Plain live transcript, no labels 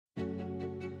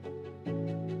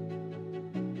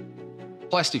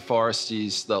Plastic Forest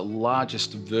is the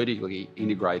largest vertically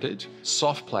integrated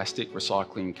soft plastic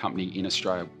recycling company in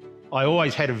Australia. I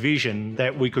always had a vision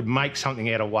that we could make something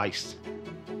out of waste.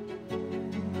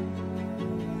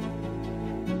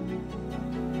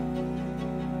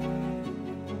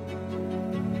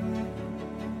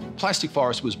 Plastic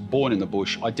Forest was born in the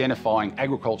bush, identifying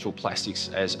agricultural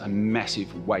plastics as a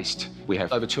massive waste. We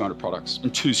have over 200 products in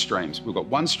two streams. We've got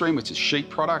one stream which is sheet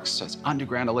products, so it's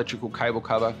underground electrical cable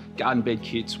cover, garden bed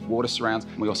kits, water surrounds.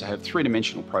 We also have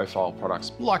three-dimensional profile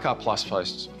products like our plus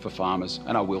posts for farmers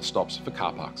and our wheel stops for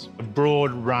car parks. A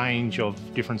broad range of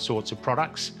different sorts of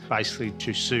products, basically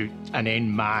to suit an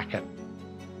end market.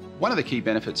 One of the key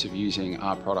benefits of using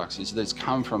our products is that it's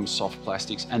come from soft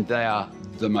plastics, and they are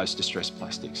the most distressed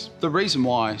plastics. The reason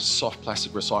why soft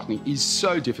plastic recycling is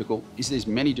so difficult is there's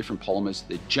many different polymers.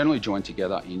 They're generally joined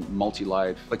together in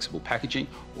multi-layered flexible packaging,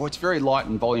 or it's very light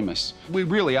and voluminous. We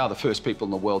really are the first people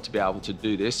in the world to be able to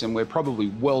do this, and we're probably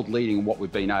world leading in what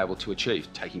we've been able to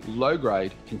achieve, taking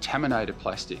low-grade contaminated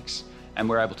plastics, and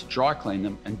we're able to dry clean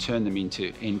them and turn them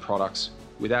into end products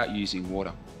without using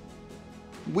water.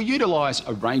 We utilise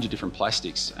a range of different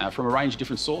plastics from a range of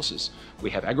different sources.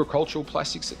 We have agricultural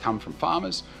plastics that come from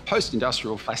farmers,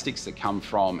 post-industrial plastics that come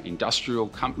from industrial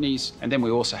companies, and then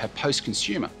we also have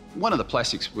post-consumer. One of the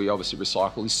plastics we obviously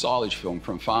recycle is silage film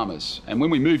from farmers. And when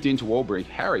we moved into Albury,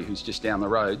 Harry, who's just down the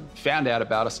road, found out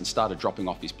about us and started dropping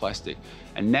off his plastic.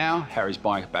 And now Harry's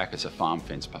buying it back as a farm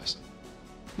fence post.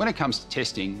 When it comes to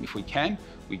testing, if we can,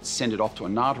 we send it off to a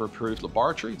NATA-approved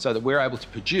laboratory so that we're able to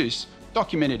produce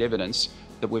documented evidence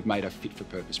that we've made a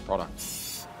fit-for-purpose product.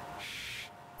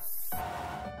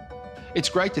 It's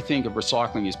great to think of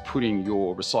recycling as putting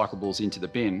your recyclables into the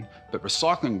bin, but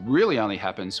recycling really only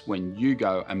happens when you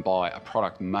go and buy a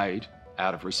product made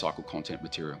out of recycled content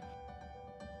material.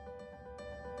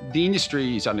 The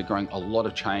industry is undergoing a lot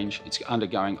of change. It's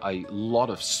undergoing a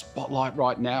lot of spotlight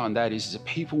right now, and that is that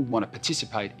people want to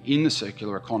participate in the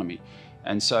circular economy.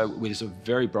 And so there's a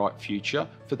very bright future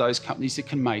for those companies that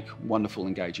can make wonderful,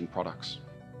 engaging products.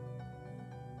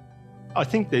 I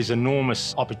think there's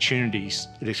enormous opportunities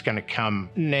that is going to come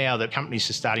now that companies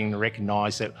are starting to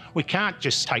recognise that we can't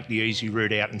just take the easy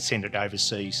route out and send it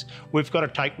overseas. We've got to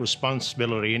take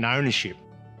responsibility and ownership.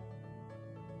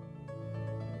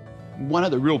 One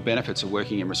of the real benefits of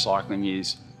working in recycling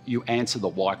is you answer the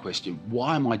why question.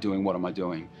 Why am I doing what am I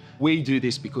doing? We do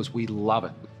this because we love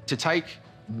it. To take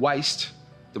waste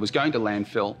that was going to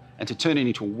landfill and to turn it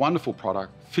into a wonderful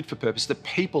product fit for purpose that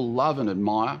people love and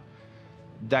admire,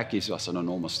 that gives us an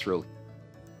enormous thrill.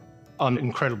 I'm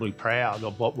incredibly proud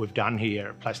of what we've done here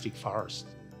at Plastic Forest.